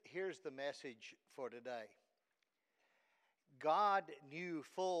here's the message for today. God knew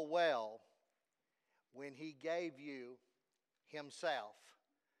full well when He gave you Himself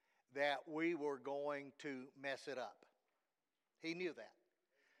that we were going to mess it up. He knew that.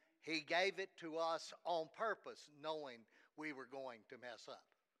 He gave it to us on purpose, knowing we were going to mess up.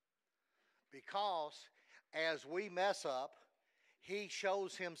 Because as we mess up, He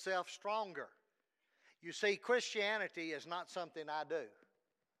shows Himself stronger. You see, Christianity is not something I do.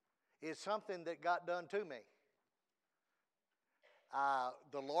 It's something that got done to me.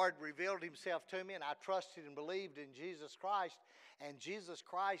 The Lord revealed Himself to me, and I trusted and believed in Jesus Christ, and Jesus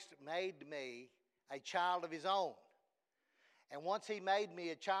Christ made me a child of His own. And once He made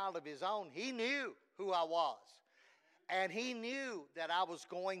me a child of His own, He knew who I was. And He knew that I was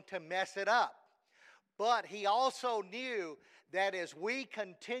going to mess it up. But He also knew that as we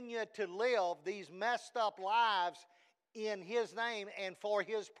continue to live these messed up lives in His name and for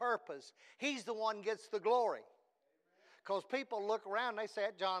His purpose, He's the one who gets the glory. Because people look around and they say,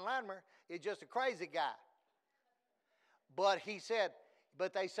 John Latimer is just a crazy guy. But he said,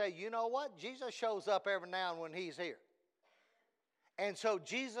 but they say, you know what? Jesus shows up every now and when He's here. And so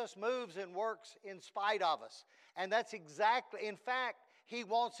Jesus moves and works in spite of us. And that's exactly, in fact, He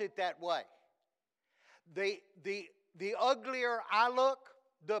wants it that way. The uglier I look,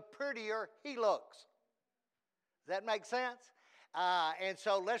 the prettier He looks. Does that make sense? And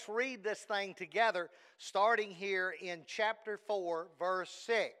so let's read this thing together, starting here in chapter 4, verse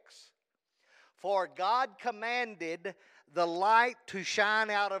 6. For God commanded the light to shine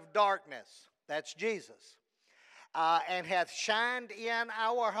out of darkness. That's Jesus. And hath shined in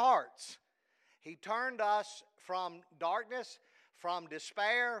our hearts. He turned us from darkness, from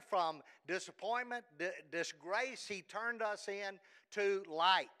despair, from disappointment, disgrace. He turned us into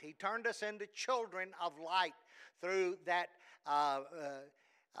light. He turned us into children of light through that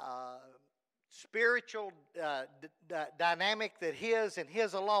spiritual dynamic that His and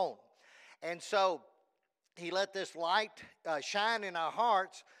His alone. And so He let this light shine in our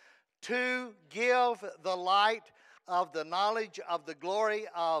hearts to give the light of the knowledge of the glory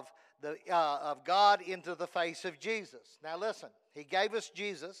of God into the face of Jesus. Now listen, He gave us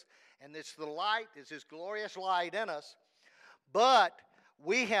Jesus, and it's the light, it's His glorious light in us, but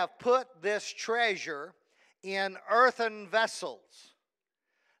we have put this treasure in earthen vessels.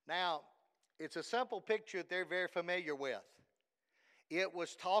 Now, it's a simple picture that they're very familiar with. It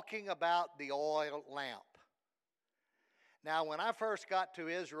was talking about the oil lamp. Now, when I first got to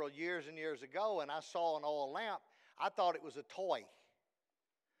Israel years and years ago and I saw an oil lamp, I thought it was a toy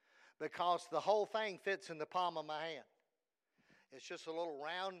because the whole thing fits in the palm of my hand. It's just a little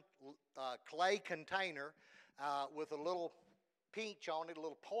round clay container with a little pinch on it, a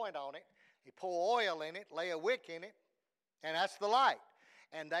little point on it. You pour oil in it, lay a wick in it, and that's the light.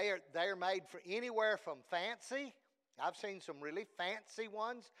 And they're made for anywhere from fancy. I've seen some really fancy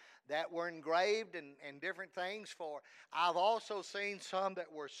ones that were engraved and different things for. I've also seen some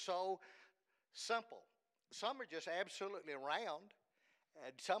that were so simple. Some are just absolutely round.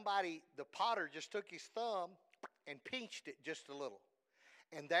 And the potter just took his thumb and pinched it just a little.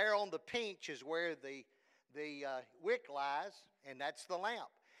 And there on the pinch is where the wick lies, and that's the lamp.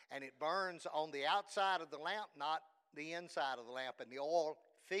 And it burns on the outside of the lamp, not the inside of the lamp, and the oil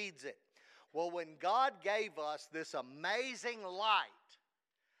feeds it. Well, when God gave us this amazing light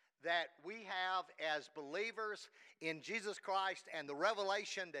that we have as believers in Jesus Christ and the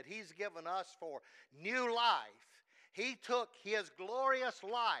revelation that He's given us for new life, He took His glorious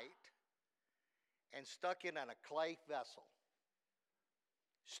light and stuck it in a clay vessel.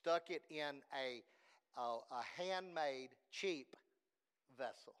 Stuck it in a handmade, cheap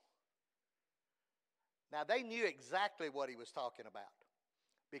vessel. Now, they knew exactly what He was talking about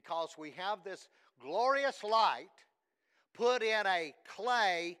because we have this glorious light put in a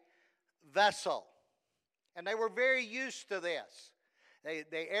clay vessel. And they were very used to this.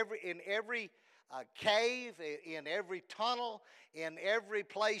 In every cave, in every tunnel, in every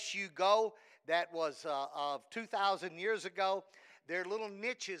place you go that was of 2,000 years ago, there are little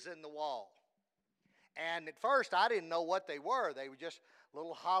niches in the wall. And at first, I didn't know what they were. They were just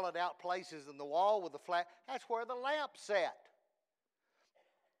little hollowed out places in the wall with a flat. That's where the lamp sat.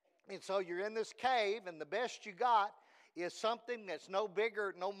 And so you're in this cave, and the best you got is something that's no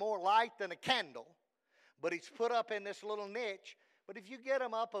bigger, no more light than a candle. But it's put up in this little niche. But if you get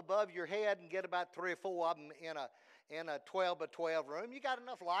them up above your head and get about 3 or 4 of them in a 12 by 12 room, you got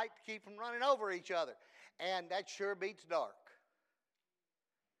enough light to keep them running over each other. And that sure beats dark.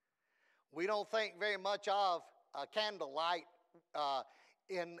 We don't think very much of a candlelight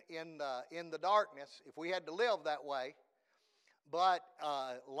in the darkness if we had to live that way. but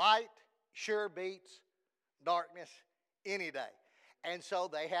light sure beats darkness any day. And so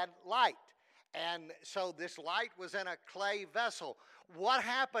they had light. And so this light was in a clay vessel. What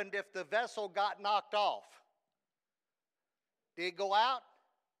happened if the vessel got knocked off? Did it go out?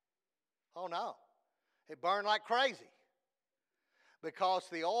 Oh no. It burned like crazy. Because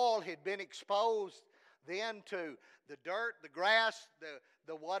the oil had been exposed then to the dirt, the grass,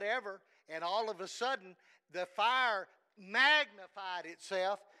 the whatever, and all of a sudden the fire magnified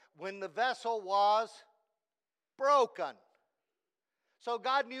itself when the vessel was broken. So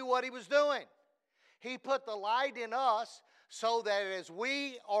God knew what He was doing. He put the light in us so that as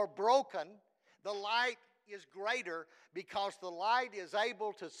we are broken, the light is greater, because the light is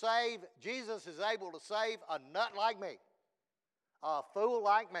able to save. Jesus is able to save a nut like me, a fool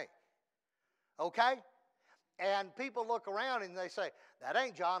like me. Okay? And people look around and they say, that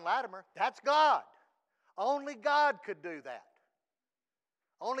ain't John Latimer, that's God. Only God could do that.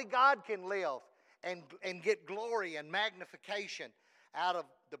 Only God can live and get glory and magnification out of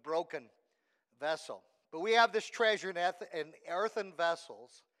the broken vessel. But we have this treasure in earthen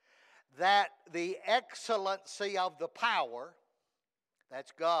vessels, that the excellency of the power,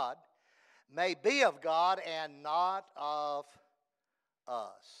 that's God, may be of God and not of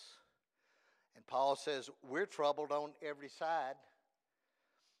us. And Paul says, we're troubled on every side,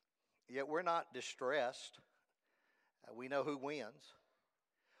 yet we're not distressed. We know who wins.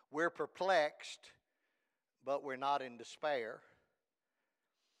 We're perplexed, but we're not in despair.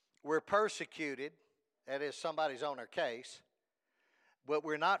 We're persecuted, that is, somebody's on our case, but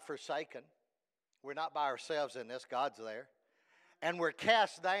we're not forsaken. We're not by ourselves in this. God's there. And we're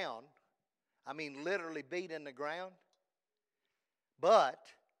cast down, I mean literally beat in the ground, but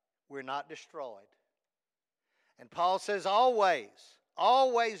we're not destroyed. And Paul says,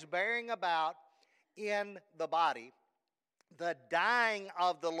 always bearing about in the body the dying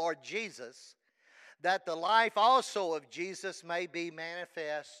of the Lord Jesus, that the life also of Jesus may be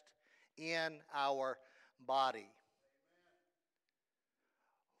manifest in our body.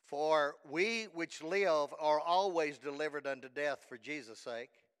 For we which live are always delivered unto death for Jesus'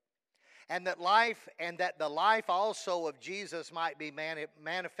 sake, and that the life also of Jesus might be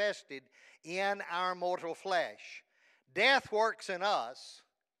manifested in our mortal flesh. Death works in us,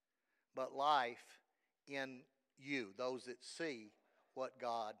 but life in you, those that see what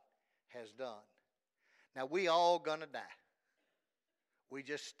God has done. Now, we all gonna die. We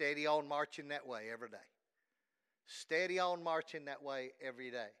just steady on marching that way every day. Steady on marching that way every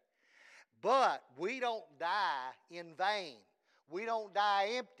day. But we don't die in vain. We don't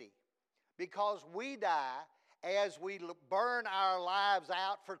die empty, because we die as we burn our lives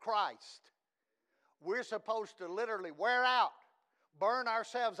out for Christ. We're supposed to literally wear out, burn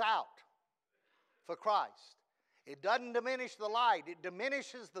ourselves out for Christ. It doesn't diminish the light. It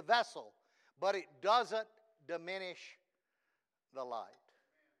diminishes the vessel, but it doesn't diminish the light.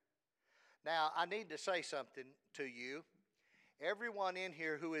 Now, I need to say something to you. Everyone in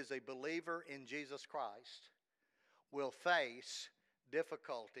here who is a believer in Jesus Christ will face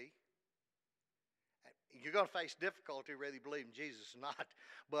difficulty. You're going to face difficulty whether you believe in Jesus or not,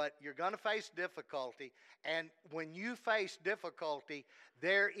 but you're going to face difficulty. And when you face difficulty,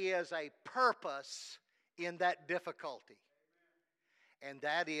 there is a purpose in that difficulty. And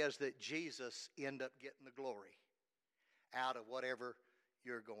that is that Jesus end up getting the glory out of whatever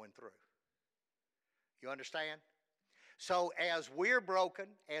you're going through. You understand? So as we're broken,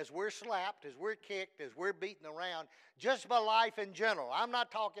 as we're slapped, as we're kicked, as we're beaten around, just by life in general. I'm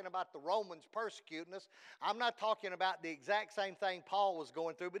not talking about the Romans persecuting us. I'm not talking about the exact same thing Paul was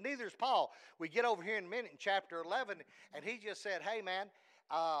going through, but neither is Paul. We get over here in a minute in chapter 11, and he just said, hey man,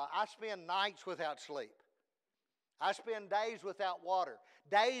 I spend nights without sleep. I spend days without water,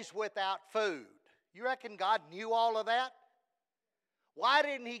 days without food. You reckon God knew all of that? Why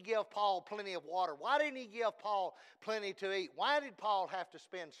didn't he give Paul plenty of water? Why didn't he give Paul plenty to eat? Why did Paul have to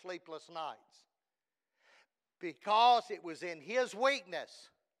spend sleepless nights? Because it was in his weakness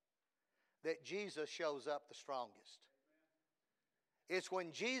that Jesus shows up the strongest. It's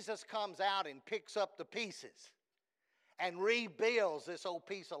when Jesus comes out and picks up the pieces and rebuilds this old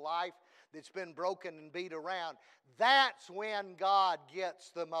piece of life that's been broken and beat around. That's when God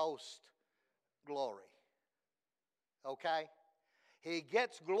gets the most glory. Okay? He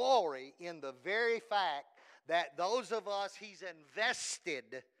gets glory in the very fact that those of us he's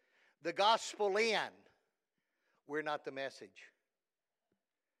invested the gospel in, we're not the message.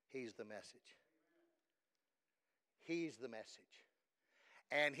 He's the message. He's the message.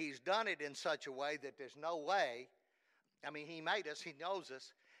 And he's done it in such a way that there's no way, I mean, he made us, he knows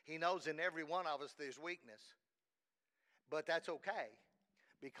us, he knows in every one of us there's weakness. But that's okay,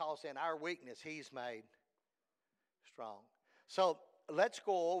 because in our weakness, He's made strong. So let's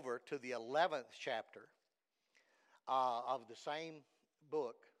go over to the 11th chapter of the same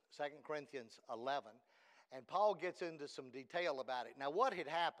book, 2 Corinthians 11. And Paul gets into some detail about it. Now, what had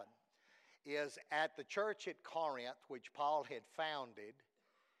happened is at the church at Corinth, which Paul had founded,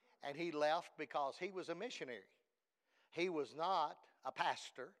 and he left because he was a missionary. He was not a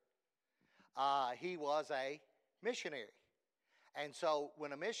pastor. He was a missionary. And so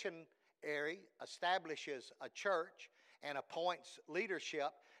when a missionary establishes a church and appoints leadership,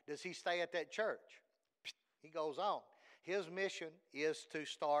 does he stay at that church? He goes on. His mission is to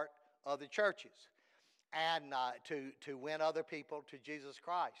start other churches and to win other people to Jesus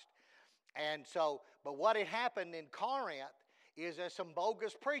Christ. And so, but what had happened in Corinth is that some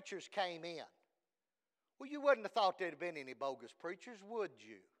bogus preachers came in. Well, you wouldn't have thought there'd have been any bogus preachers, would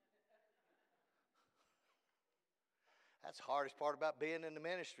you? That's the hardest part about being in the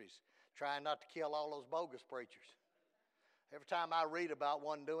ministries, trying not to kill all those bogus preachers. Every time I read about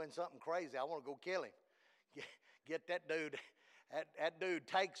one doing something crazy, I want to go kill him. Get that dude. That dude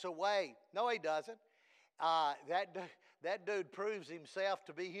takes away. No, he doesn't. That dude proves himself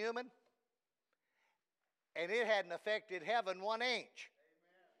to be human, and it hadn't affected heaven 1 inch.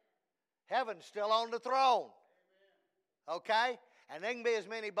 Amen. Heaven's still on the throne. Amen. Okay? And there can be as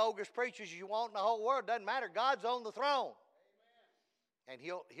many bogus preachers as you want in the whole world. Doesn't matter. God's on the throne. Amen. And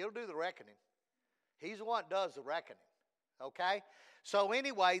he'll do the reckoning. He's the one that does the reckoning. Okay? So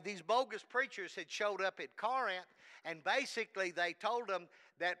anyway, these bogus preachers had showed up at Corinth, and basically they told them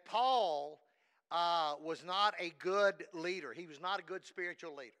that Paul was not a good leader. He was not a good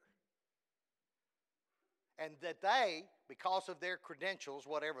spiritual leader. And that they, because of their credentials,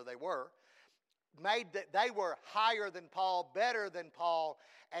 whatever they were, made that they were higher than Paul, better than Paul,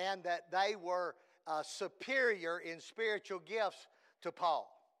 and that they were superior in spiritual gifts to Paul.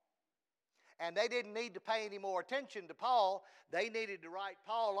 And they didn't need to pay any more attention to Paul. They needed to write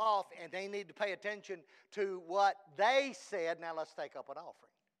Paul off, and they needed to pay attention to what they said. Now let's take up an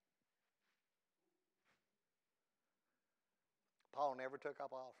offering. Paul never took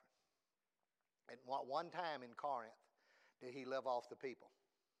up an offering. And one time in Corinth did he live off the people.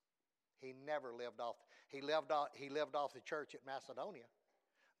 He never lived off. He lived off the church at Macedonia.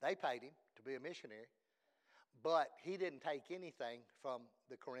 They paid him to be a missionary, but he didn't take anything from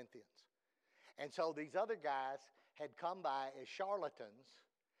the Corinthians. And so these other guys had come by as charlatans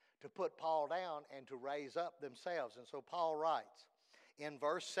to put Paul down and to raise up themselves. And so Paul writes in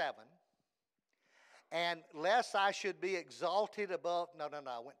verse 7, and lest I should be exalted above, no,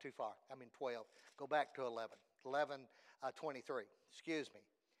 I went too far. I'm in 12. Go back to 11:23. Excuse me.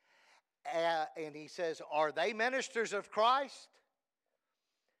 And he says, are they ministers of Christ?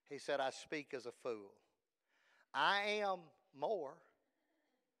 He said, I speak as a fool. I am more.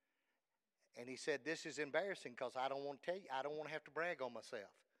 And he said, this is embarrassing because I don't want to tell you, I don't want to have to brag on myself.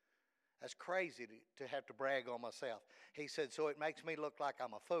 That's crazy to have to brag on myself. He said, so it makes me look like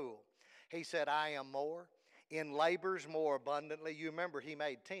I'm a fool. He said, I am more, in labors more abundantly. You remember he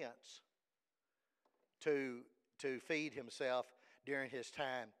made tents to feed himself during his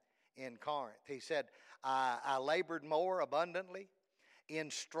time in Corinth. He said, I labored more abundantly,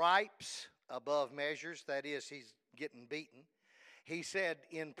 in stripes above measures. That is, he's getting beaten. He said,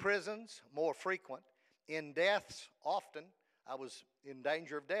 in prisons more frequent, in deaths often. I was in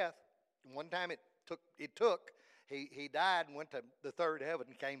danger of death. One time he died and went to the third heaven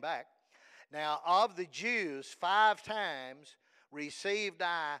and came back. Now, of the Jews, 5 times received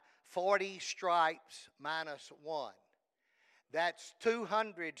I 40 stripes minus 1. That's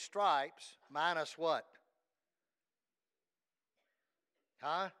 200 stripes minus what?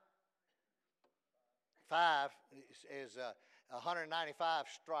 Huh? 5 is 195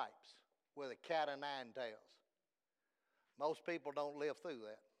 stripes with a cat of 9 tails. Most people don't live through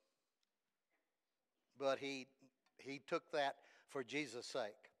that. But he took that for Jesus'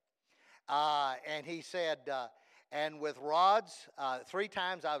 sake. And he said, and with rods, 3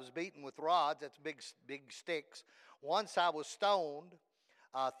 times I was beaten with rods. That's big sticks. Once I was stoned.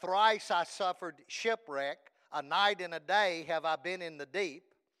 Thrice I suffered shipwreck. A night and a day have I been in the deep.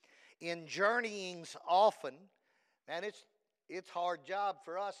 In journeyings often. And it's hard job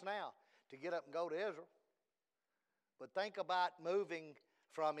for us now to get up and go to Israel. But think about moving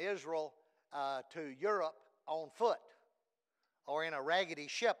from Israel to Europe on foot or in a raggedy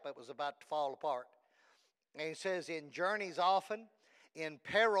ship that was about to fall apart. And he says, in journeys often, in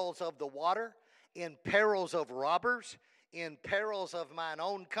perils of the water, in perils of robbers, in perils of mine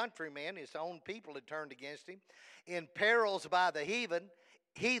own countrymen, his own people had turned against him, in perils by the heathen,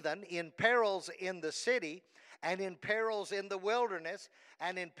 in perils in the city, and in perils in the wilderness,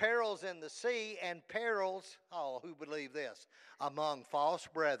 and in perils in the sea, and perils, oh, who believe this, among false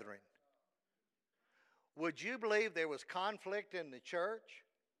brethren. Would you believe there was conflict in the church?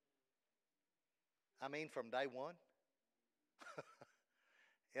 I mean, from day one.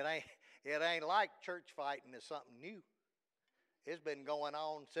 It ain't like church fighting is something new. It's been going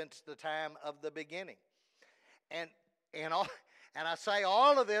on since the time of the beginning. And I say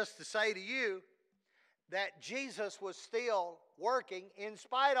all of this to say to you that Jesus was still working in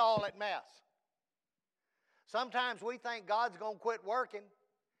spite of all that mess. Sometimes we think God's going to quit working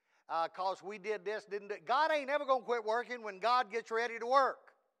because we did this, didn't do. God ain't never going to quit working when God gets ready to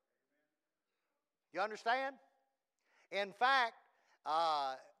work. You understand? In fact,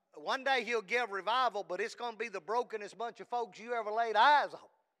 one day He'll give revival, but it's going to be the brokenest bunch of folks you ever laid eyes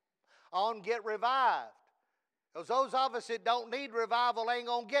on get revived. Because those of us that don't need revival ain't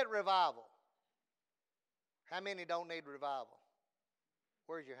going to get revival. How many don't need revival?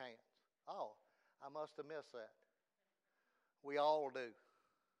 Where's your hands? Oh, I must have missed that. We all do.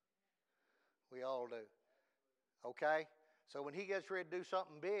 We all do. Okay? So when He gets ready to do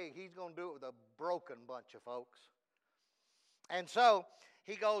something big, He's going to do it with a broken bunch of folks. And so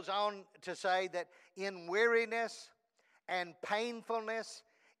He goes on to say that in weariness and painfulness,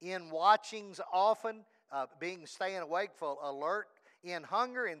 in watchings often, staying awake, full alert, in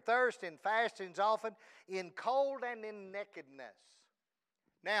hunger, in thirst, in fastings often, in cold and in nakedness.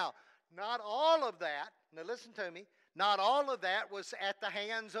 Now, not all of that, now listen to me, not all of that was at the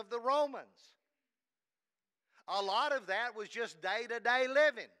hands of the Romans. A lot of that was just day-to-day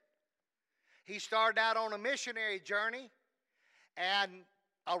living. He started out on a missionary journey, and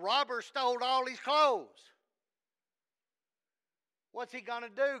a robber stole all his clothes. What's he going to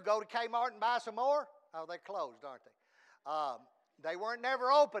do? Go to Kmart and buy some more? Oh, they're closed, aren't they? They weren't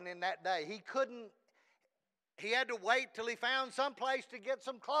never open in that day. He had to wait till he found some place to get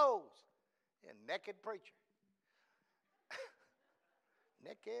some clothes. A naked preacher.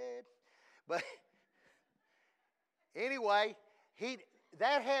 Naked. But anyway,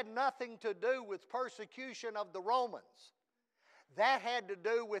 that had nothing to do with persecution of the Romans. That had to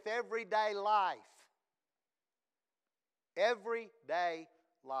do with everyday life. Everyday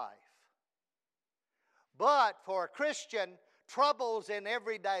life. But for a Christian, troubles in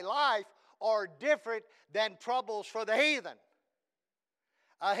everyday life are different than troubles for the heathen.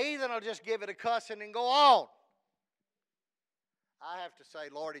 A heathen will just give it a cussing and go on. I have to say,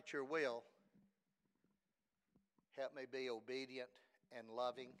 Lord, it's your will. Help me be obedient and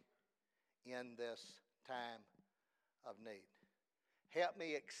loving in this time of need. Help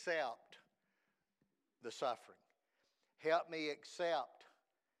me accept the suffering. Help me accept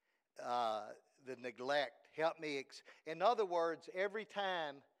the neglect. Help me. In other words, every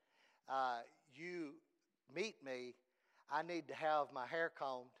time you meet me, I need to have my hair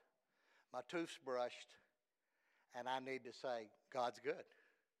combed, my tooths brushed, and I need to say, God's good.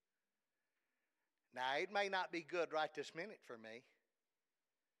 Now, it may not be good right this minute for me,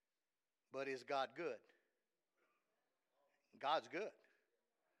 but is God good? God's good.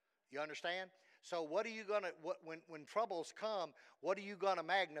 You understand? So what are you going to, when troubles come, what are you going to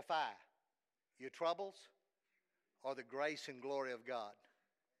magnify? Your troubles or the grace and glory of God?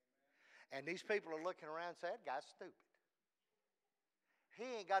 And these people are looking around and saying, that guy's stupid. He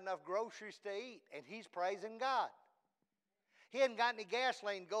ain't got enough groceries to eat, and he's praising God. He hasn't got any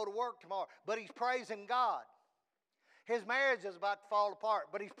gasoline to go to work tomorrow, but he's praising God. His marriage is about to fall apart,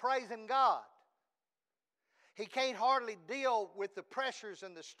 but he's praising God. He can't hardly deal with the pressures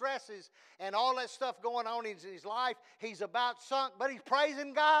and the stresses and all that stuff going on in his life. He's about sunk, but he's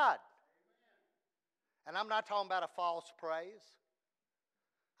praising God. And I'm not talking about a false praise.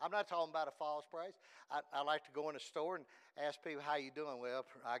 I'm not talking about a false praise. I like to go in a store and ask people, how you doing? Well,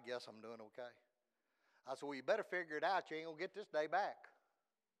 I guess I'm doing okay. I said, well, you better figure it out. You ain't going to get this day back.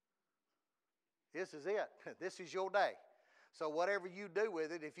 This is it. This is your day. So whatever you do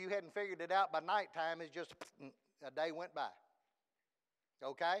with it, if you hadn't figured it out by nighttime, it's just a day went by.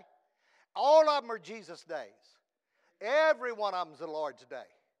 Okay? All of them are Jesus' days. Every one of them is the Lord's day.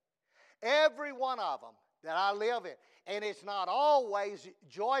 Every one of them that I live in. And it's not always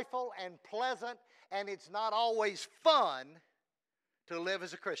joyful and pleasant, and it's not always fun to live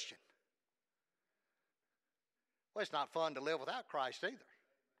as a Christian. Well, it's not fun to live without Christ either.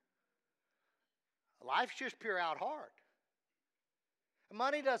 Life's just pure out hard.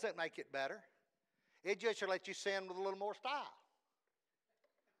 Money doesn't make it better. It just should let you sin with a little more style.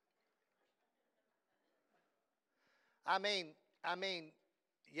 I mean,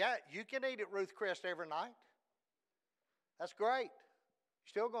 yeah, you can eat at Ruth Chris every night. That's great. You're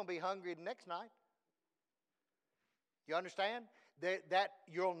still going to be hungry the next night. You understand? That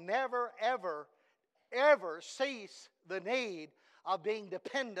you'll never, ever, ever cease the need of being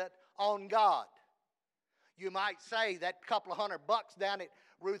dependent on God. You might say that couple of $100 down at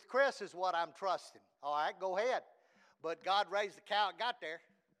Ruth Chris is what I'm trusting. All right, go ahead. But God raised the cow, it got there.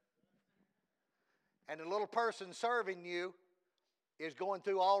 And the little person serving you is going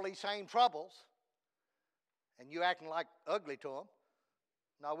through all these same troubles, and you acting like ugly to them.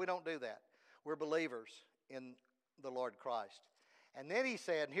 No, we don't do that. We're believers in the Lord Christ. And then he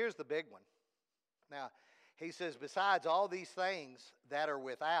said, and here's the big one. Now, he says, besides all these things that are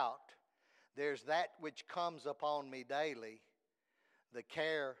without, there's that which comes upon me daily, the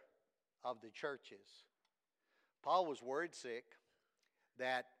care of the churches. Paul was worried sick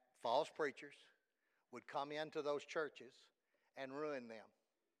that false preachers would come into those churches and ruin them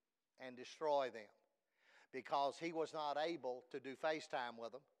and destroy them because he was not able to do FaceTime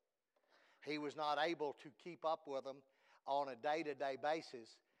with them. He was not able to keep up with them on a day-to-day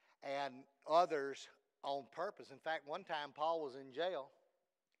basis, and others on purpose. In fact, one time Paul was in jail,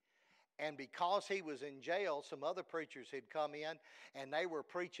 and because he was in jail, some other preachers had come in, and they were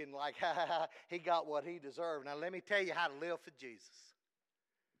preaching like, he got what he deserved. Now, let me tell you how to live for Jesus.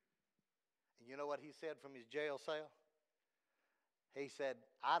 And you know what he said from his jail cell? He said,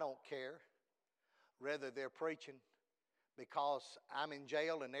 I don't care whether they're preaching because I'm in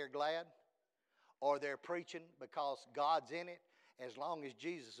jail and they're glad, or they're preaching because God's in it. As long as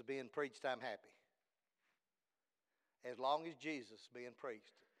Jesus is being preached, I'm happy. As long as Jesus is being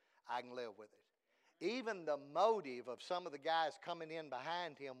preached, I can live with it. Even the motive of some of the guys coming in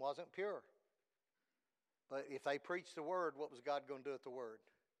behind him wasn't pure. But if they preached the Word, what was God going to do with the Word?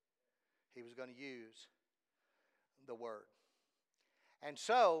 He was going to use the Word. And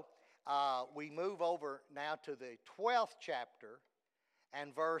so we move over now to the 12th chapter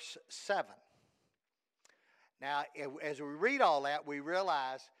and verse 7. Now, as we read all that, we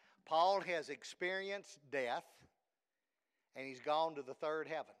realize Paul has experienced death, and he's gone to the third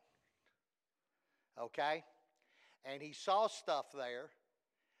heaven. Okay? And he saw stuff there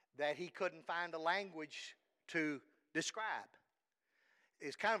that he couldn't find a language to describe.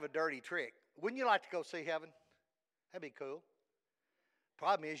 It's kind of a dirty trick. Wouldn't you like to go see heaven? That'd be cool.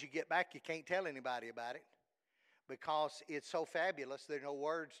 Problem is, you get back, you can't tell anybody about it because it's so fabulous, there are no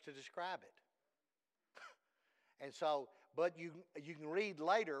words to describe it. And so, but you can read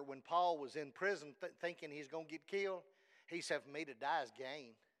later when Paul was in prison thinking he's going to get killed, he said, for me to die is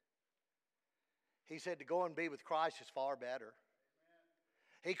gain. He said to go and be with Christ is far better.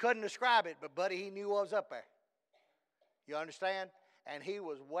 He couldn't describe it, but buddy, he knew what was up there. You understand? And he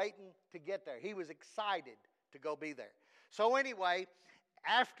was waiting to get there. He was excited to go be there. So anyway,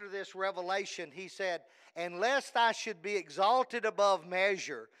 after this revelation, he said, and lest I should be exalted above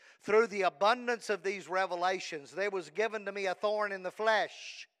measure through the abundance of these revelations, there was given to me a thorn in the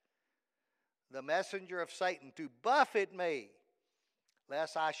flesh, the messenger of Satan, to buffet me,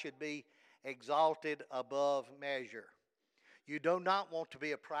 lest I should be exalted above measure. You do not want to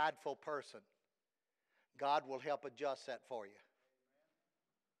be a prideful person. God will help adjust that for you.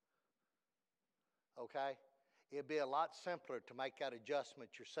 Okay? It'd be a lot simpler to make that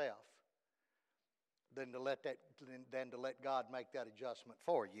adjustment yourself than to let God make that adjustment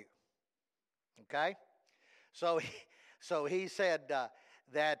for you. Okay? So he said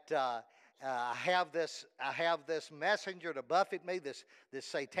that I have this messenger to buffet me, this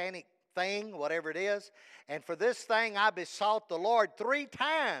satanic thing, whatever it is, and for this thing I besought the Lord 3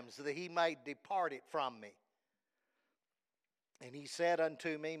 times that he may depart it from me. And he said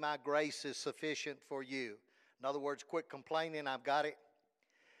unto me, my grace is sufficient for you. In other words, quit complaining, I've got it.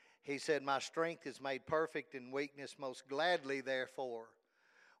 He said, my strength is made perfect in weakness. Most gladly, therefore,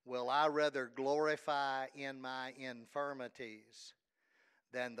 will I rather glorify in my infirmities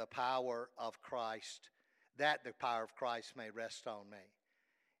than the power of Christ, that the power of Christ may rest on me.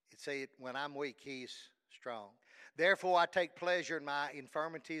 See, when I'm weak, he's strong. Therefore, I take pleasure in my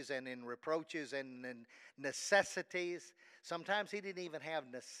infirmities and in reproaches and in necessities. Sometimes he didn't even have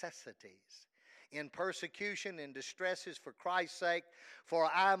necessities. In persecution and distresses for Christ's sake, for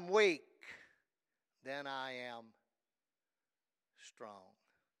I'm weak, then I am strong.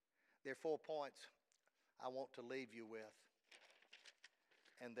 There are 4 points I want to leave you with,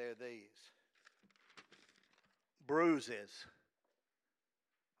 and they're these. Bruises.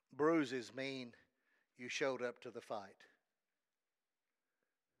 Bruises mean you showed up to the fight.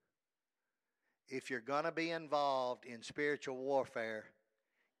 If you're going to be involved in spiritual warfare,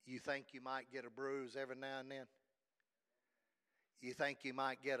 you think you might get a bruise every now and then? You think you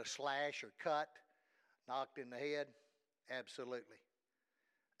might get a slash or cut, knocked in the head? Absolutely.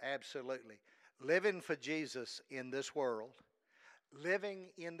 Absolutely. living for Jesus in this world, living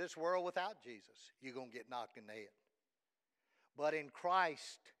in this world without Jesus, you're going to get knocked in the head. But in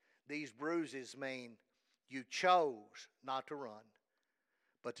Christ, these bruises mean you chose not to run,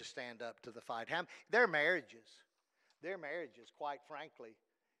 but to stand up to the fight. There are marriages, quite frankly,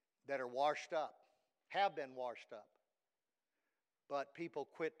 that are washed up, have been washed up. But people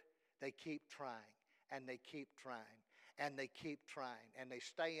quit, they keep trying, and they keep trying, and they keep trying, and they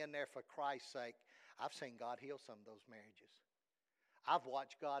stay in there for Christ's sake. I've seen God heal some of those marriages. I've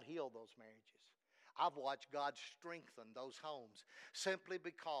watched God heal those marriages. I've watched God strengthen those homes simply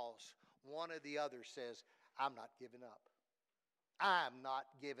because one or the other says, I'm not giving up. I'm not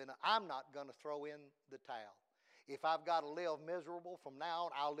giving up. I'm not going to throw in the towel. If I've got to live miserable from now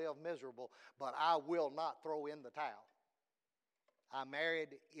on, I'll live miserable, but I will not throw in the towel. I'm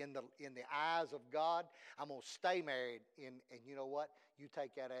married in the eyes of God. I'm going to stay married. And you know what? You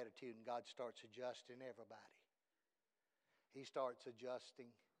take that attitude and God starts adjusting everybody. He starts adjusting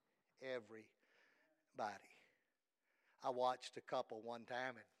everybody. I watched a couple one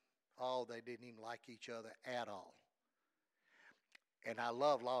time and they didn't even like each other at all. And I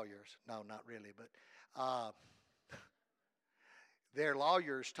love lawyers. No, not really, but their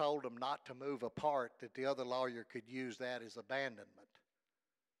lawyers told them not to move apart, that the other lawyer could use that as abandonment.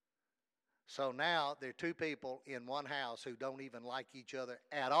 So now there are two people in one house who don't even like each other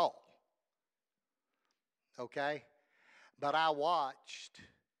at all. Okay? But I watched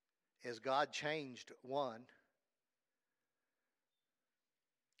as God changed one,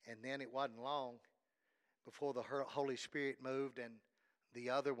 and then it wasn't long before the Holy Spirit moved and the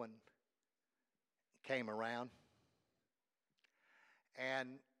other one came around. And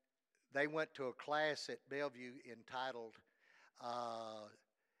they went to a class at Bellevue entitled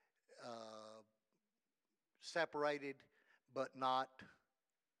Separated but Not,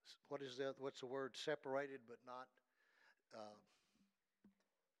 what's the word? Separated but not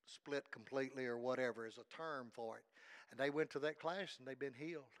split completely, or whatever is a term for it. And they went to that class and they've been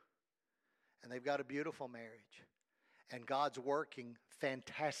healed. And they've got a beautiful marriage. And God's working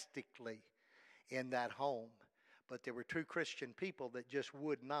fantastically in that home. But there were two Christian people that just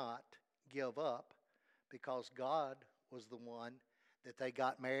would not give up because God was the one that they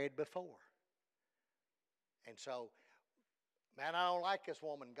got married before. And so, man, I don't like this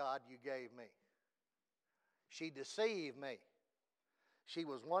woman, God, you gave me. She deceived me. She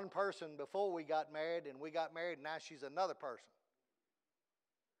was one person before we got married, and we got married, and now she's another person.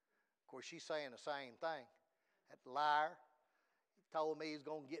 Of course, she's saying the same thing. That liar told me he's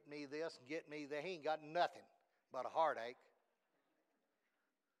going to get me this and get me that. He ain't got nothing but a heartache.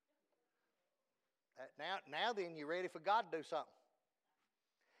 Now then, you're ready for God to do something.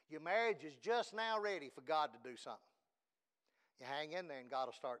 Your marriage is just now ready for God to do something. You hang in there and God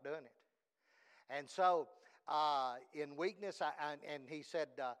will start doing it. And so, in weakness, and he said,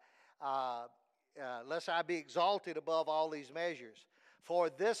 lest I be exalted above all these measures. For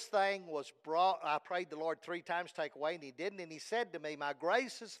this thing was brought, I prayed the Lord 3 times, take away, and he didn't. And he said to me, my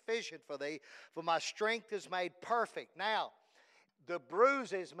grace is sufficient for thee, for my strength is made perfect. Now, the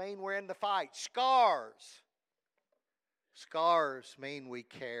bruises mean we're in the fight. Scars mean we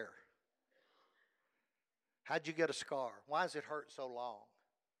care. How'd you get a scar? Why does it hurt so long?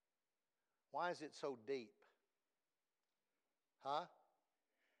 Why is it so deep? Huh?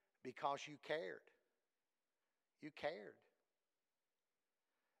 Because you cared. You cared.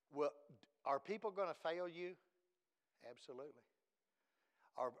 Well, are people going to fail you? Absolutely.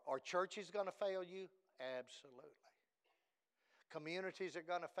 Are churches going to fail you? Absolutely. Communities are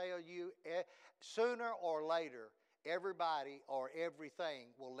going to fail you. Sooner or later, everybody or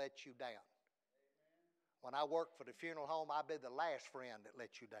everything will let you down. When I worked for the funeral home, I'd be the last friend that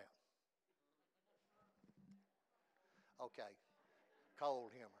let you down. Okay,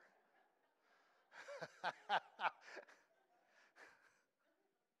 cold humor.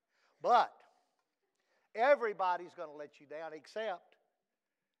 But everybody's going to let you down except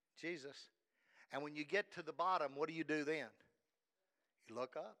Jesus. And when you get to the bottom, what do you do then? You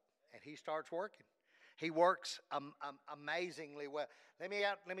look up, and he starts working. He works amazingly well. Let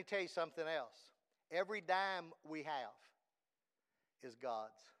me tell you something else. Every dime we have is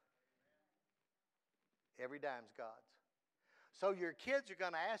God's. Every dime's God's. So your kids are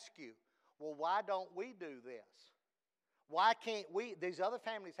going to ask you, well, why don't we do this? Why can't we, these other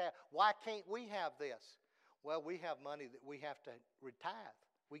families have, why can't we have this? Well, we have money that we have to tithe.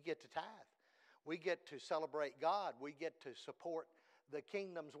 We get to tithe. We get to celebrate God. We get to support the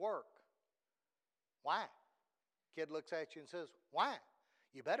kingdom's work. Why? Kid looks at you and says, why?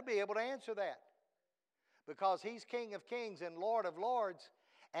 You better be able to answer that. Because he's King of Kings and Lord of Lords,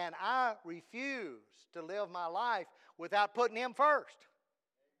 And I refuse to live my life without putting Him first.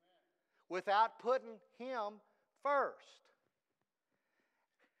 Without putting Him first.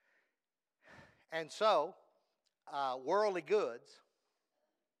 And so, worldly goods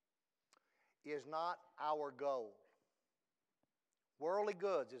is not our goal. Worldly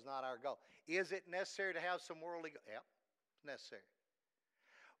goods is not our goal. Is it necessary to have some worldly goods? Yep, it's necessary.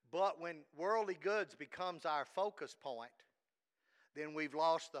 But when worldly goods becomes our focus point, then we've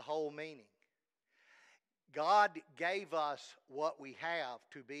lost the whole meaning. God gave us what we have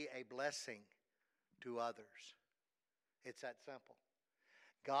to be a blessing to others. It's that simple.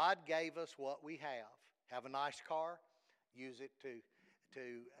 God gave us what we have. Have a nice car, use it to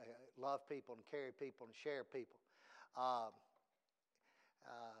love people and carry people and share people.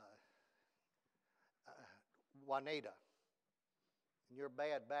 Juanita, in your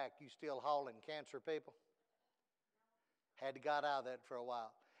bad back, you still hauling cancer people? Had to got out of that for a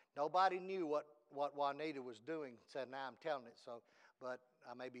while. Nobody knew what Juanita was doing. Said, now I'm telling it, so, but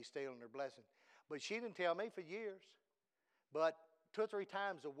I may be stealing her blessing. But she didn't tell me for years. But 2 or 3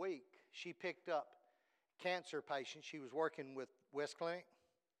 times a week, she picked up cancer patients. She was working with West Clinic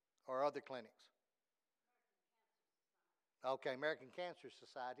or other clinics. Okay, American Cancer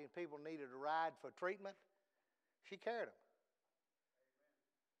Society. And people needed a ride for treatment. She carried them.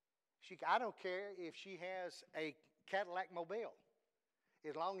 I don't care if she has a Cadillac Mobile.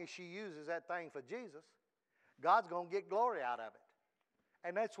 As long as she uses that thing for Jesus, God's going to get glory out of it.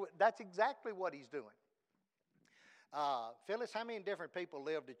 And that's exactly what He's doing. Phyllis, how many different people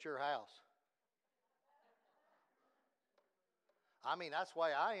lived at your house? I mean, that's the way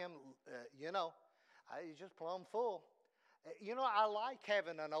I am, it's just plumb full. I like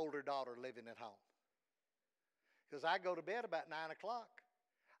having an older daughter living at home. Because I go to bed about 9 o'clock.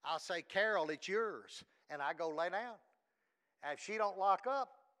 I'll say, Carol, it's yours. And I go lay down. If she don't lock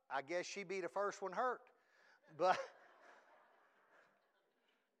up, I guess she be the first one hurt. But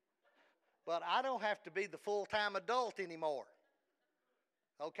I don't have to be the full-time adult anymore.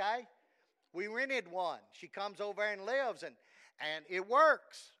 Okay? We rented one. She comes over and lives, and it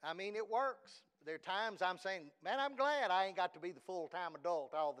works. I mean, it works. There are times I'm saying, man, I'm glad I ain't got to be the full-time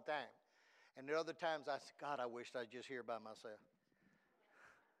adult all the time. And there are other times I say, God, I wish I'd just here by myself.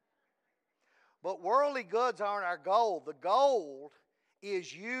 But worldly goods aren't our goal. The goal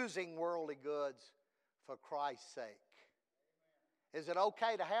is using worldly goods for Christ's sake. Is it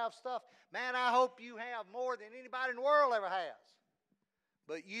okay to have stuff? Man, I hope you have more than anybody in the world ever has.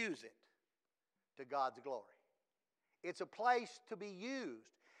 But use it to God's glory. It's a place to be used.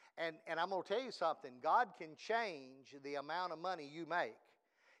 And I'm going to tell you something. God can change the amount of money you make.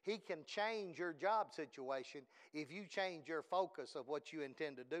 He can change your job situation if you change your focus of what you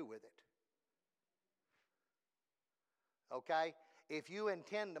intend to do with it. Okay? If you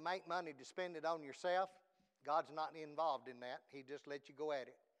intend to make money to spend it on yourself, God's not involved in that. He just lets you go at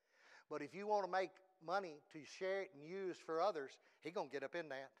it. But if you want to make money to share it and use for others, He's going to get up in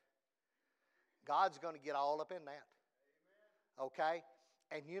that. God's going to get all up in that. Okay?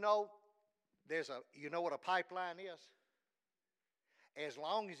 And you know what a pipeline is? As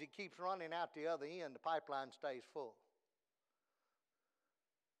long as it keeps running out the other end, the pipeline stays full.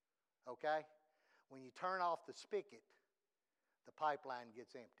 Okay? When you turn off the spigot, the pipeline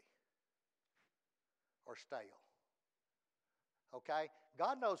gets empty or stale. Okay?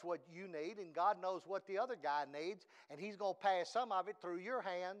 God knows what you need, and God knows what the other guy needs, and He's going to pass some of it through your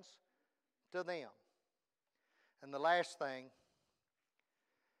hands to them. And the last thing,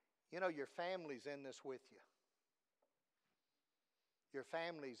 your family's in this with you. Your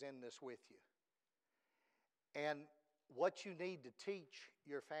family's in this with you. And what you need to teach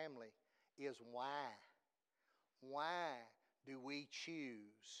your family is why. Why do we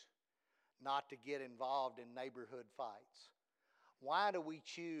choose not to get involved in neighborhood fights? Why do we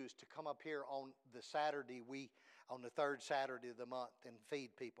choose to come up here on the on the third Saturday of the month and feed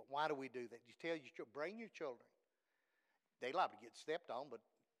people? Why do we do that? You tell your children, bring your children. They liable to get stepped on, but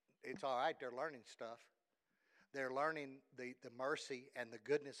it's all right. They're learning stuff. They're learning the mercy and the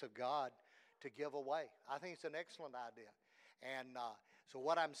goodness of God to give away. I think it's an excellent idea. And so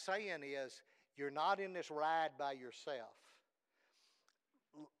what I'm saying is, you're not in this ride by yourself.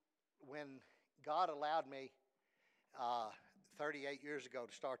 When God allowed me 38 years ago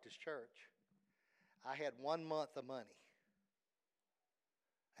to start this church, I had 1 month of money.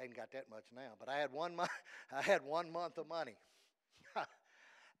 I ain't got that much now, but I had 1 month. I had 1 month of money,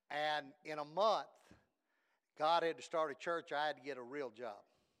 and in a month, God had to start a church. I had to get a real job.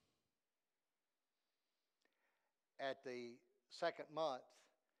 At the second month,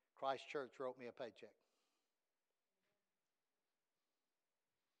 Christ Church wrote me a paycheck.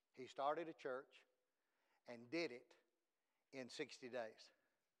 He started a church and did it in 60 days.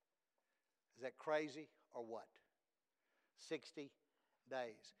 Is that crazy or what? 60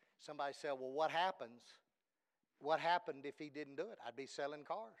 days. Somebody said, well, what happens? What happened if he didn't do it? I'd be selling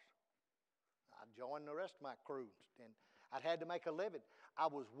cars. I'd join the rest of my crew, and I'd had to make a living. I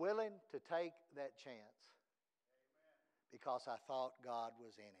was willing to take that chance because I thought God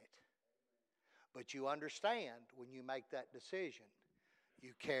was in it. But you understand, when you make that decision,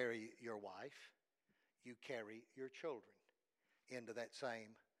 you carry your wife, you carry your children into that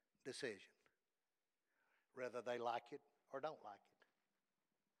same decision, whether they like it or don't like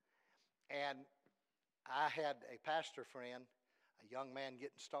it. And I had a pastor friend, a young man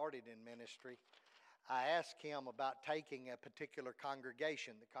getting started in ministry. I asked him about taking a particular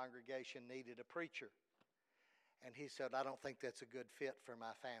congregation. The congregation needed a preacher. And he said, I don't think that's a good fit for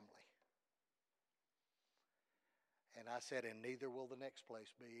my family. And I said, and neither will the next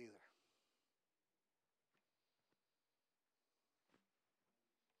place be either.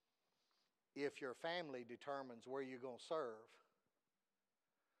 If your family determines where you're going to serve,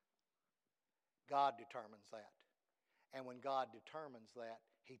 God determines that. And when God determines that,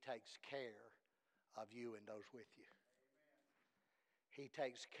 He takes care of you and those with you. He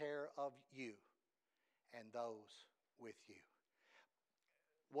takes care of you and those with you.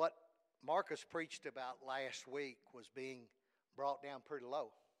 What Marcus preached about last week was being brought down pretty low.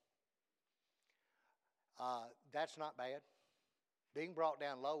 That's not bad. Being brought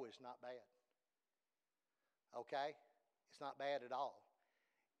down low is not bad. Okay? It's not bad at all.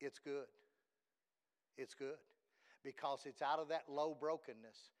 It's good. It's good. Because it's out of that low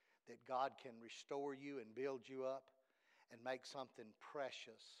brokenness that God can restore you and build you up and make something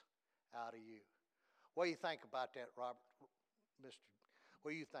precious out of you. What do you think about that, Robert?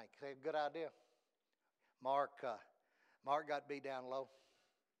 What do you think? Is that a good idea? Mark got beat down low.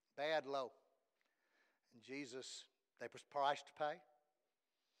 Bad low. And Jesus, there was a price to pay.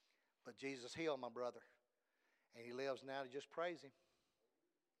 But Jesus healed my brother. And he lives now to just praise him.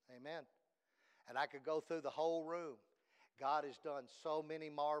 Amen. And I could go through the whole room. God has done so many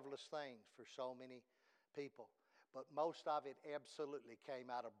marvelous things for so many people. But most of it absolutely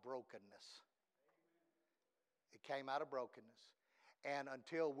came out of brokenness. It came out of brokenness. And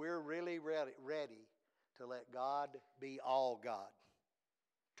until we're really ready to let God be all God,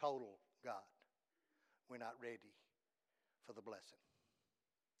 total God, we're not ready for the blessing.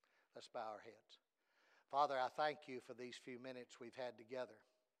 Let's bow our heads. Father, I thank you for these few minutes we've had together.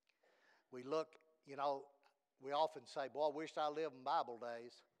 We look, we often say, boy, I wish I lived in Bible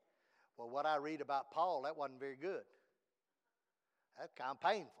days. Well, what I read about Paul, that wasn't very good. That's kind of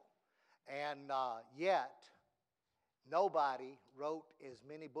painful. And yet, nobody wrote as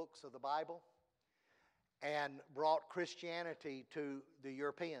many books of the Bible and brought Christianity to the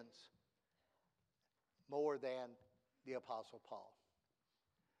Europeans more than the Apostle Paul.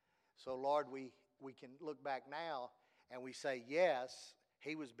 So, Lord, we can look back now and we say, yes,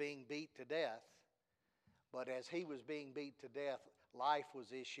 he was being beat to death. But as he was being beat to death, life was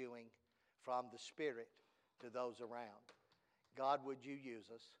issuing from the Spirit to those around. God, would you use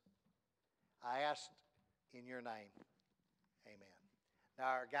us? I asked in your name. Amen. Now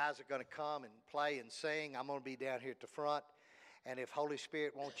our guys are going to come and play and sing. I'm going to be down here at the front. And if Holy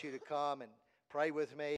Spirit wants you to come and pray with me,